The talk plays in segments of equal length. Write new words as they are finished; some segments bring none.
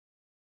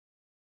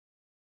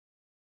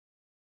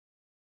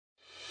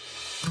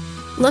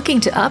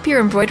Looking to up your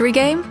embroidery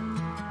game?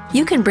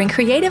 You can bring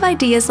creative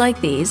ideas like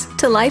these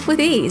to life with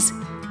ease.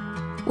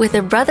 With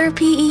a Brother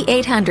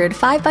PE800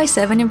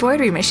 5x7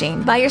 embroidery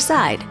machine by your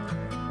side.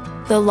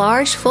 The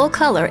large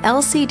full-color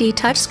LCD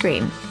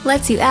touchscreen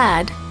lets you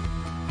add,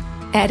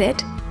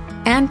 edit,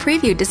 and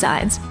preview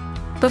designs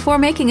before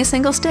making a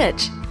single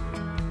stitch,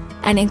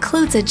 and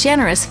includes a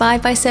generous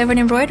 5x7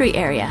 embroidery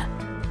area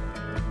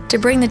to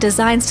bring the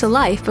designs to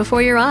life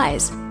before your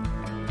eyes.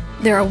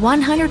 There are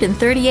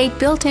 138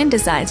 built-in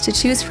designs to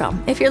choose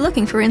from if you're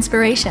looking for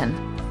inspiration,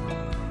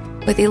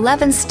 with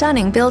 11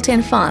 stunning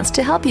built-in fonts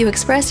to help you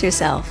express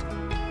yourself.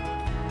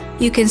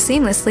 You can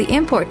seamlessly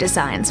import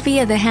designs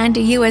via the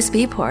handy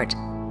USB port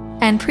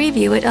and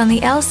preview it on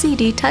the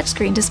LCD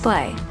touchscreen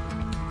display.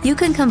 You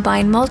can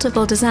combine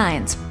multiple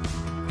designs,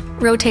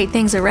 rotate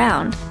things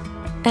around,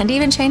 and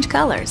even change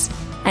colors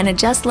and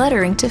adjust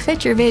lettering to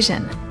fit your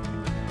vision.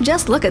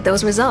 Just look at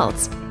those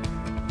results.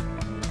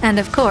 And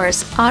of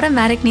course,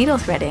 automatic needle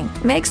threading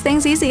makes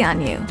things easy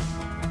on you.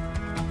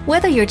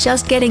 Whether you're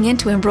just getting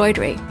into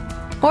embroidery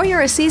or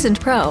you're a seasoned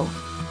pro,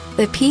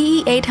 the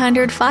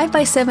PE800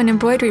 5x7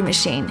 embroidery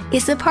machine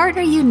is the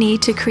partner you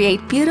need to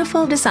create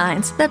beautiful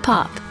designs that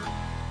pop.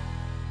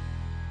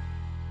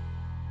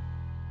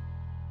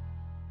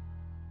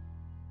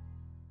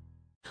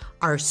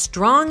 Our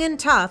strong and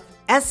tough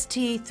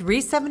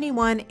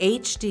ST371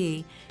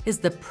 HD is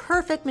the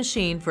perfect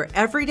machine for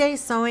everyday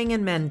sewing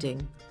and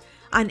mending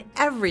on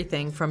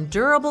everything from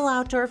durable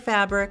outdoor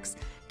fabrics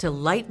to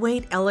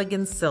lightweight,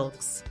 elegant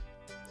silks.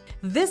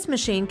 This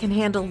machine can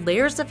handle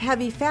layers of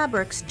heavy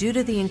fabrics due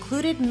to the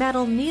included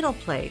metal needle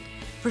plate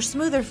for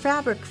smoother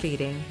fabric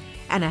feeding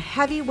and a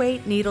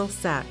heavyweight needle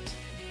set.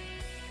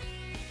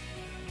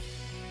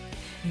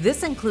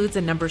 This includes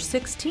a number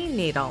 16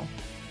 needle,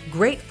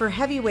 great for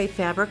heavyweight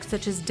fabrics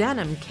such as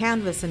denim,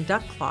 canvas, and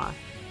duck cloth.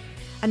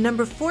 A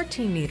number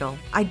 14 needle,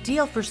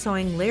 ideal for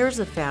sewing layers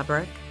of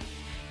fabric,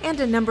 and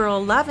a number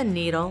 11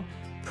 needle,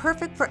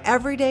 perfect for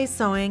everyday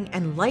sewing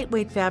and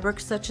lightweight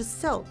fabrics such as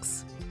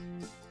silks.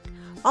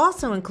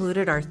 Also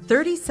included are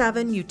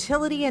 37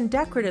 utility and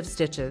decorative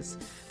stitches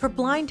for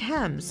blind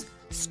hems,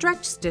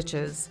 stretch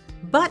stitches,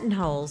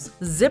 buttonholes,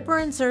 zipper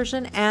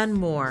insertion, and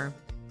more.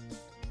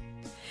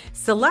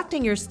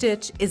 Selecting your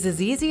stitch is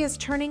as easy as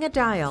turning a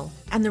dial,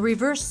 and the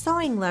reverse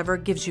sewing lever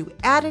gives you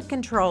added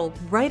control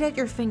right at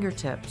your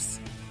fingertips.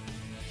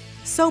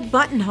 Sew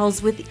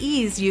buttonholes with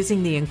ease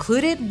using the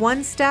included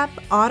one-step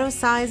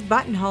auto-size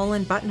buttonhole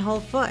and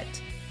buttonhole foot.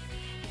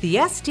 The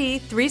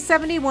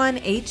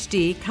ST371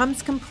 HD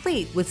comes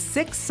complete with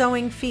 6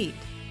 sewing feet,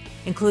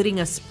 including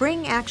a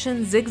spring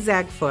action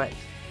zigzag foot,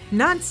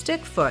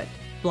 non-stick foot,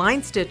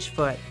 blind stitch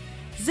foot,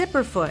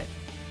 zipper foot,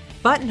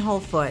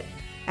 buttonhole foot,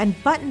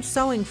 and button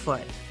sewing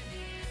foot.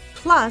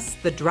 Plus,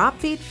 the drop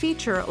feed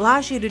feature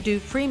allows you to do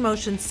free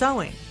motion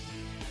sewing.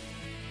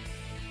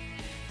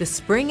 The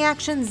spring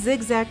action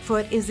zigzag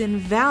foot is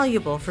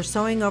invaluable for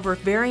sewing over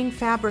varying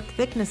fabric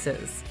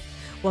thicknesses,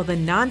 while the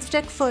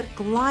non-stick foot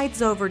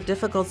glides over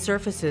difficult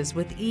surfaces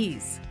with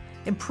ease,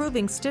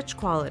 improving stitch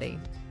quality.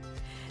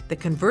 The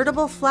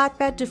convertible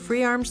flatbed to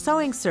free arm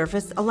sewing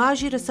surface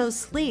allows you to sew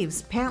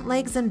sleeves, pant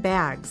legs, and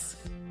bags.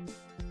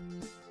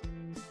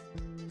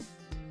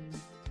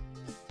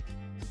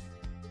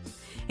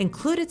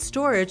 Included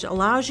storage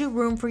allows you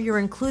room for your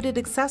included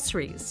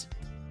accessories.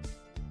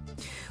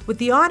 With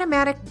the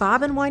automatic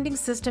bobbin winding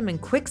system and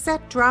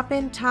quick-set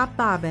drop-in top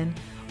bobbin,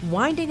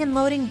 winding and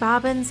loading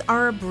bobbins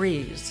are a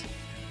breeze.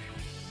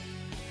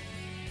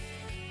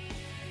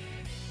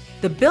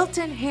 The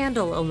built-in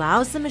handle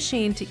allows the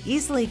machine to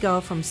easily go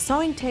from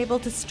sewing table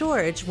to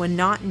storage when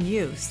not in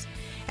use,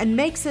 and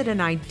makes it an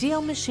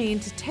ideal machine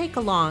to take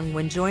along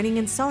when joining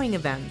in sewing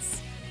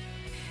events.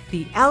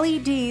 The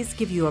LEDs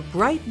give you a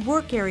bright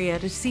work area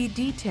to see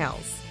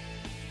details.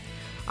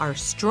 Our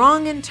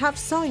strong and tough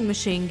sewing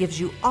machine gives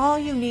you all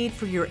you need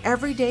for your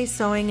everyday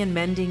sewing and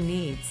mending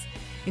needs,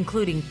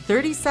 including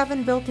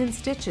 37 built-in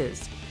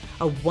stitches,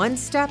 a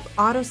one-step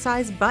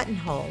auto-size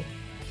buttonhole,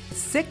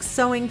 6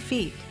 sewing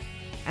feet,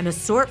 an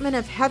assortment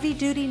of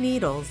heavy-duty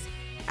needles,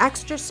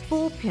 extra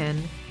spool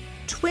pin,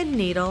 twin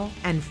needle,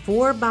 and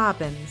 4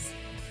 bobbins.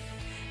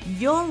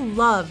 You'll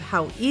love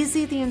how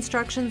easy the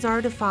instructions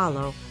are to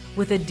follow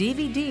with a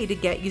DVD to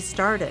get you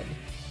started.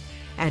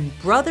 And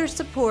brother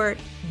support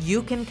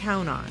you can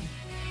count on.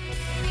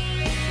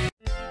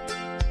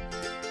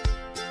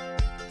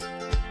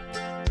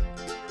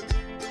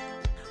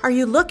 Are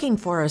you looking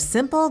for a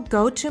simple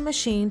go-to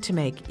machine to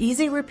make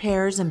easy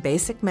repairs and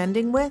basic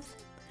mending with?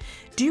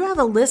 Do you have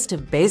a list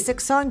of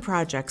basic sewing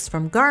projects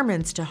from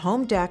garments to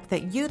home dec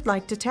that you'd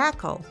like to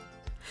tackle?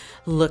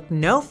 Look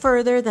no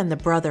further than the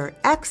Brother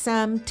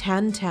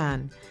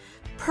XM1010,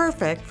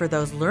 perfect for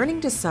those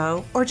learning to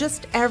sew or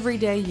just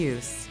everyday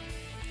use.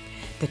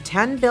 The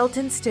 10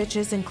 built-in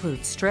stitches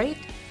include straight,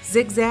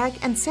 zigzag,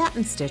 and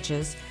satin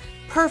stitches,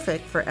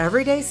 perfect for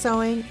everyday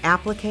sewing,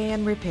 applique,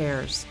 and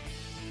repairs.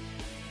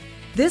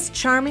 This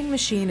charming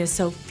machine is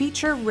so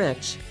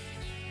feature-rich.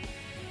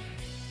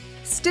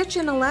 Stitch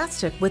in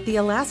elastic with the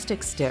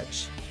elastic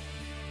stitch.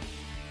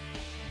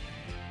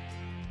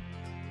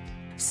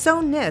 Sew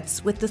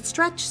knits with the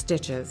stretch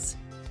stitches.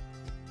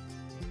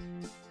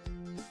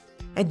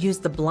 And use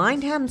the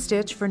blind hem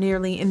stitch for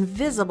nearly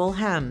invisible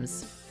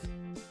hems.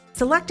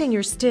 Selecting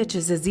your stitch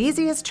is as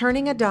easy as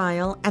turning a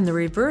dial, and the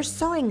reverse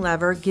sewing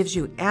lever gives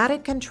you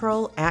added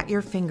control at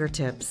your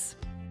fingertips.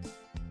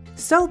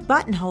 Sew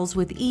buttonholes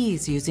with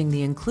ease using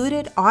the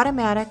included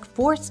automatic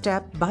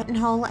 4-step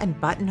buttonhole and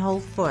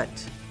buttonhole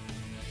foot.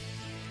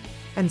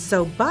 And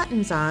sew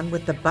buttons on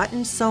with the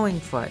button sewing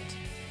foot.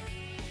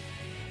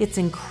 It's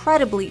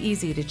incredibly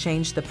easy to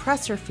change the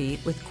presser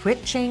feet with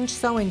quick change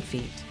sewing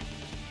feet.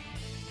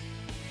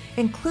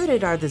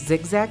 Included are the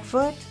zigzag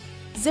foot,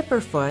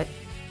 zipper foot,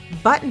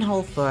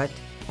 buttonhole foot,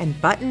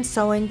 and button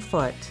sewing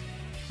foot.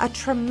 A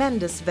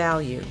tremendous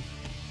value.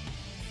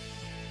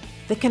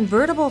 The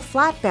convertible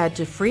flatbed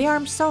to free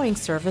arm sewing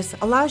surface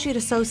allows you to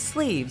sew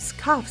sleeves,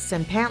 cuffs,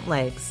 and pant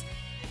legs.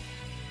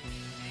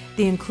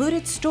 The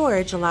included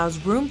storage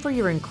allows room for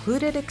your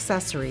included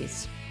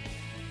accessories.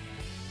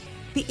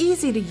 The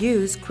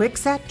easy-to-use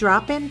quick-set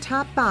drop-in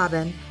top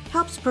bobbin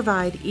helps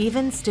provide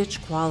even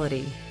stitch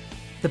quality.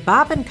 The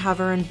bobbin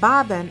cover and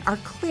bobbin are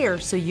clear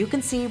so you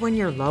can see when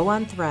you're low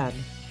on thread.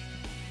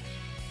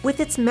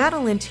 With its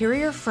metal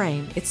interior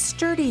frame, it's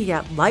sturdy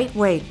yet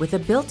lightweight with a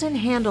built-in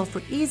handle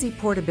for easy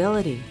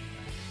portability.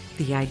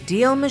 The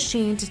ideal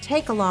machine to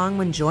take along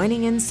when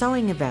joining in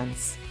sewing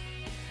events.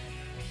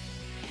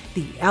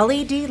 The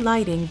LED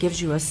lighting gives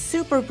you a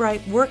super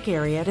bright work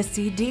area to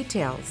see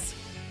details.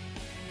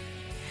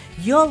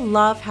 You'll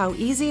love how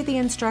easy the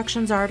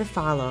instructions are to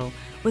follow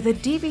with a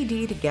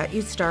DVD to get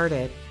you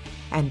started,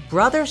 and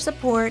brother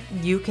support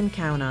you can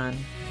count on.